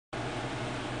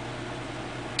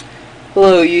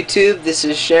Hello YouTube, this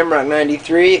is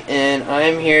Shamrock93 and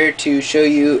I'm here to show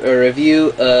you a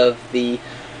review of the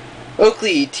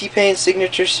Oakley T-Pain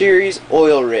Signature Series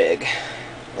Oil Rig.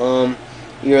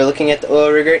 You're looking at the oil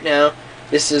rig right now.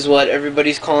 This is what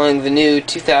everybody's calling the new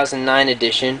 2009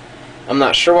 edition. I'm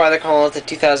not sure why they're calling it the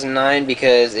 2009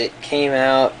 because it came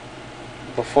out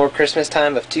before Christmas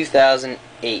time of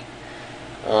 2008.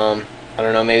 I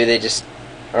don't know, maybe they just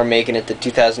are making it the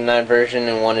 2009 version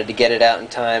and wanted to get it out in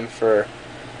time for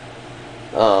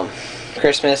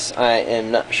Christmas. I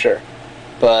am not sure,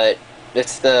 but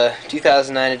it's the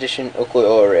 2009 edition Oakley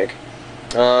Oil Rig.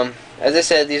 As I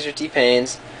said, these are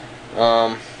T-Pain's.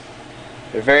 They're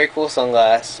very cool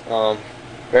sunglasses.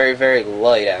 Very, very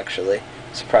light, actually.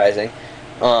 Surprising.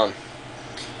 I'm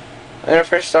gonna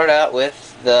first start out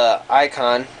with the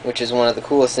icon, which is one of the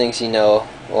coolest things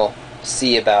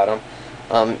see about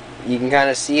them. You can kind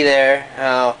of see there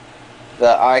how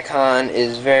the icon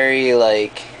is very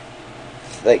like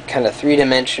kind of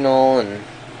three-dimensional and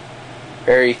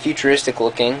very futuristic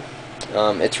looking.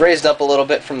 It's raised up a little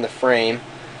bit from the frame.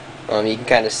 You can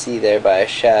kind of see there by a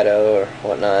shadow or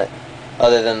whatnot,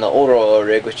 other than the older oil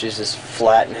rig, which is just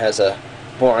flat and has a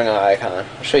boring icon.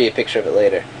 I'll show you a picture of it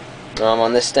later.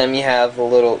 On this stem you have the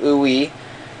little ooey,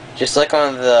 just like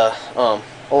on the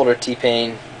older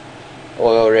T-Pain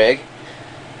oil rig.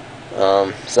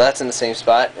 So that's in the same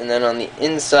spot, and then on the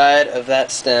inside of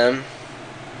that stem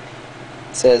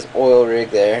it says oil rig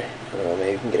there. I don't know,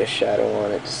 maybe you can get a shadow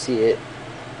on it to see it.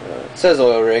 It says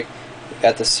oil rig. You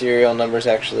got the serial numbers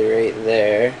actually right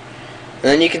there. And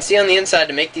then you can see on the inside,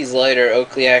 to make these lighter,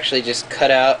 Oakley actually just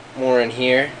cut out more in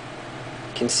here.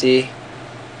 You can see,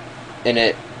 and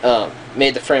it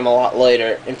made the frame a lot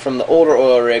lighter. And from the older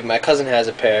oil rig, my cousin has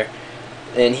a pair,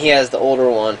 and he has the older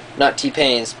one, not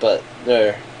T-Pain's, but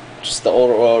they're just the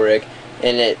older oil rig,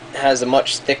 and it has a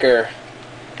much thicker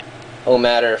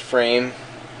O-matter frame,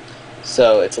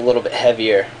 so it's a little bit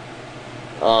heavier.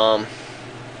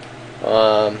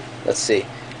 Let's see.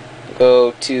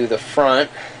 Go to the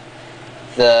front.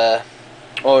 The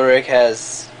oil rig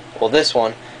has, this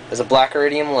one has a black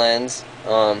iridium lens.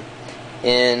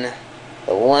 In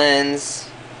the lens,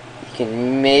 you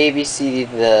can maybe see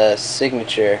the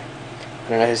signature. I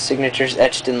don't know, his signature's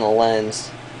etched in the lens.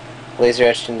 Laser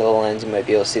etched into the lens. You might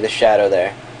be able to see the shadow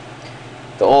there.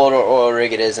 The older oil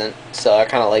rig, it isn't, so I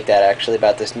kind of like that actually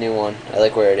about this new one. I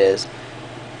like where it is.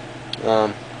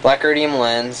 Black iridium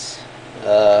lens.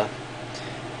 And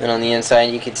on the inside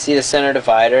you can see the center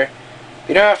divider.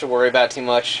 You don't have to worry about too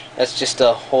much. That's just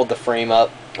to hold the frame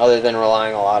up, other than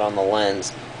relying a lot on the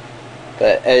lens.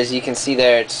 But as you can see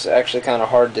there, it's actually kind of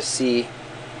hard to see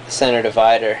the center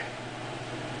divider.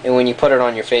 And when you put it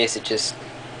on your face, it just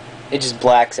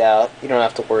blacks out. You don't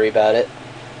have to worry about it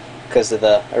because of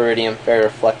the iridium, very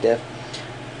reflective.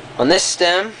 On this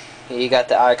stem, you got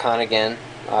the icon again,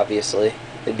 obviously.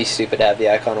 It'd be stupid to have the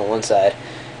icon on one side.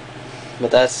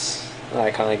 But that's the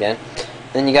icon again.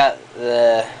 Then you got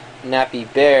the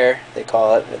nappy bear, they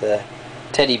call it, or the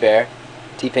teddy bear,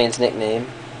 T-Pain's nickname,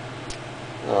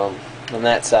 on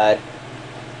that side.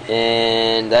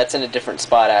 And that's in a different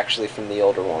spot actually from the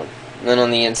older one. And then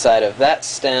on the inside of that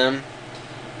stem,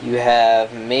 you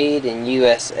have Made in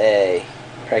USA.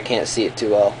 Probably can't see it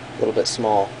too well, a little bit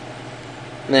small.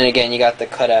 And then again, you got the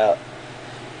cutout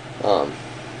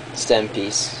stem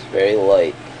piece, very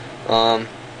light.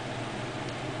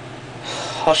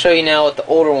 I'll show you now what the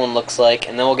older one looks like,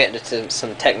 and then we'll get into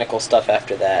some technical stuff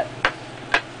after that.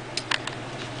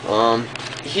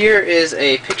 Here is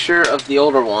a picture of the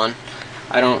older one.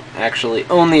 I don't actually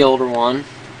own the older one.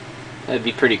 That'd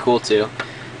be pretty cool too,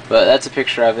 but that's a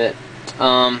picture of it.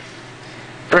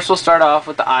 First we'll start off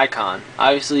with the icon.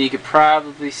 Obviously you could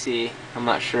probably see, I'm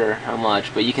not sure how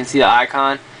much, but you can see the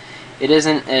icon. It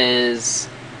isn't as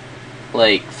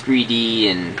like 3D,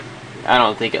 and I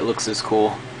don't think it looks as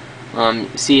cool.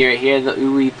 See right here the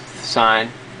ooey sign,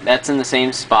 that's in the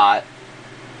same spot.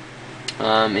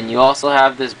 And you also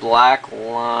have this black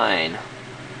line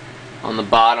on the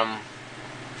bottom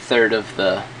third of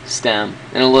the stem,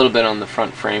 and a little bit on the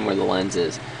front frame where the lens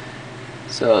is.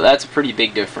 So that's a pretty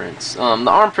big difference. The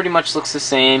arm pretty much looks the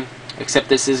same, except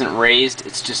this isn't raised,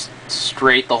 it's just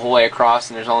straight the whole way across,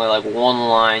 and there's only like one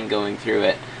line going through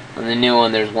it. On the new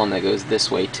one there's one that goes this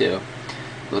way too.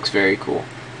 It looks very cool.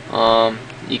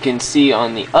 You can see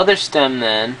on the other stem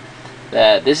then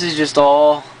that this is just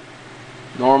all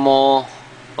normal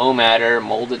O-matter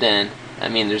molded in. I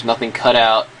mean, there's nothing cut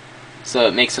out, so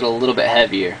it makes it a little bit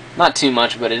heavier. Not too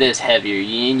much, but it is heavier,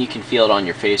 and you can feel it on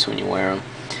your face when you wear them.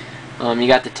 You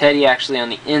got the teddy actually on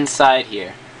the inside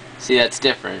here. See, that's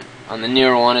different. On the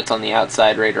newer one, it's on the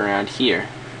outside right around here.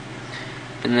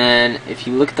 And then if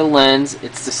you look at the lens,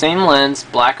 it's the same lens,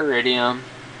 black iridium,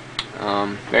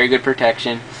 very good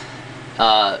protection.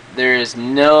 There is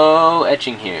no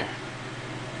etching here.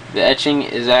 The etching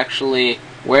is actually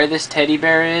where this teddy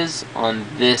bear is on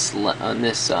this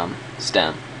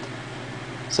stem.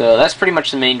 So that's pretty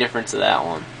much the main difference of that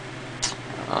one.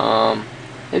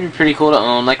 It'd be pretty cool to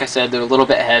own. Like I said, they're a little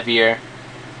bit heavier.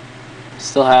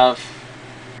 Still have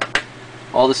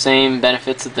all the same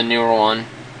benefits of the newer one.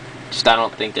 Just I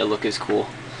don't think they look as cool.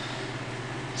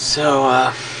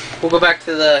 So we'll go back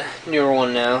to the newer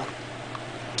one now.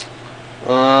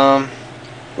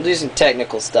 We'll do some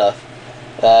technical stuff.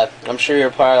 I'm sure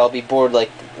you'll probably all be bored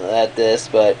like at this,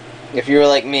 but if you were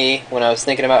like me when I was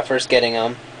thinking about first getting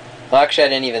them, well, actually I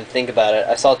didn't even think about it.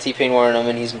 I saw T-Pain wearing them,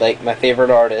 and he's like my favorite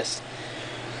artist.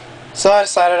 So I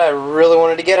decided I really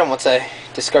wanted to get them. Once I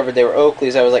discovered they were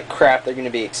Oakleys, I was like, crap, they're going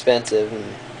to be expensive. And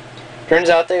turns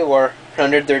out they were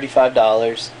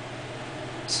 $135.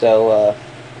 So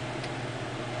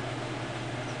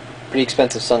pretty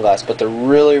expensive sunglasses, but they're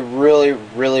really, really,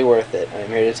 really worth it. I'm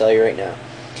here to tell you right now.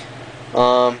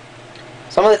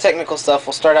 Some of the technical stuff,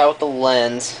 we'll start out with the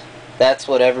lens. That's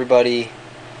what everybody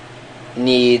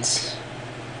needs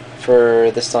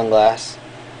for the sunglass.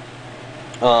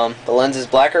 The lens is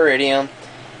black iridium.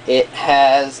 It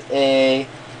has a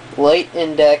light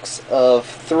index of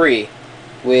 3,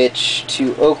 which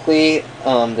to Oakley,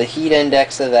 the heat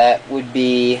index of that would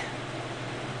be,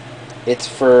 it's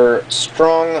for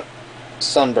strong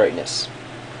sun brightness.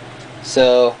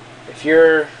 So if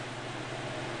you're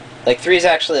like 3 is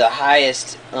actually the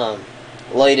highest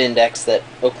light index that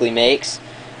Oakley makes.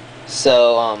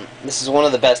 So this is one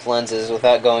of the best lenses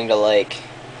without going to like,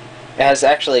 it has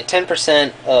actually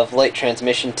 10% of light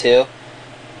transmission too.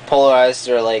 Polarized,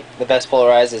 or like the best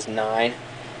polarized is 9,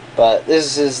 but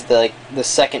this is the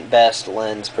second best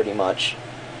lens pretty much.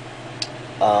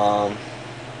 So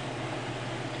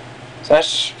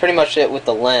that's pretty much it with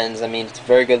the lens. I mean, it's a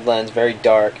very good lens, very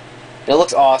dark. And it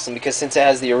looks awesome because since it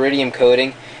has the iridium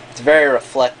coating, it's very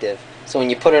reflective. So when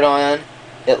you put it on,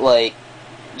 it like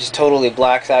just totally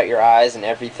blacks out your eyes and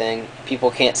everything.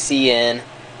 People can't see in.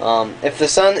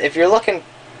 If you're looking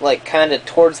like kind of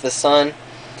towards the sun,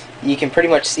 you can pretty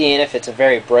much see in if it's a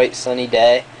very bright sunny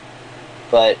day.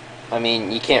 But I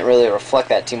mean, you can't really reflect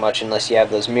that too much unless you have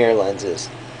those mirror lenses.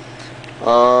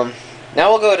 Now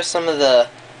we'll go to some of the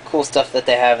cool stuff that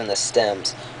they have in the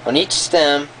stems. On each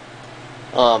stem,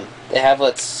 they have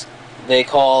what they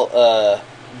call a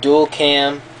dual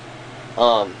cam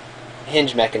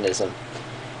hinge mechanism,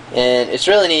 and it's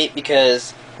really neat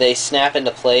because they snap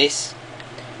into place.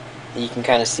 You can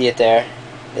kind of see it there.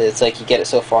 It's like you get it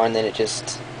so far and then it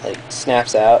just like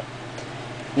snaps out,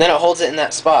 and then it holds it in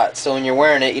that spot, so when you're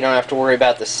wearing it you don't have to worry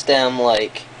about the stem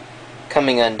like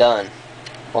coming undone.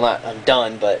 Well, not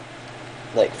undone, but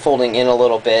like folding in a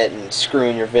little bit and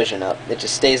screwing your vision up. It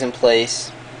just stays in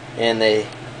place and they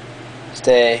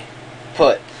stay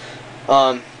put.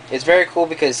 It's very cool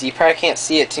because you probably can't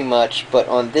see it too much, but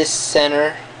on this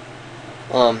center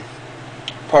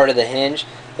part of the hinge,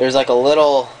 there's like a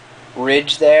little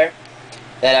ridge there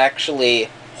that actually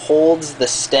holds the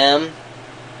stem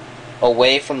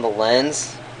away from the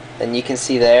lens, and you can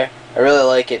see there. I really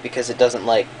like it because it doesn't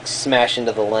like smash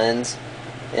into the lens,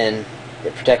 and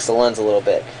it protects the lens a little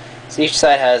bit. So each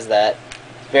side has that.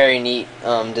 Very neat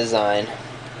design.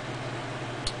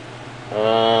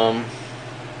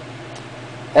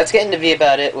 That's getting to be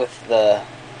about it with the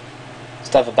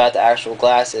stuff about the actual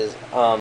glasses.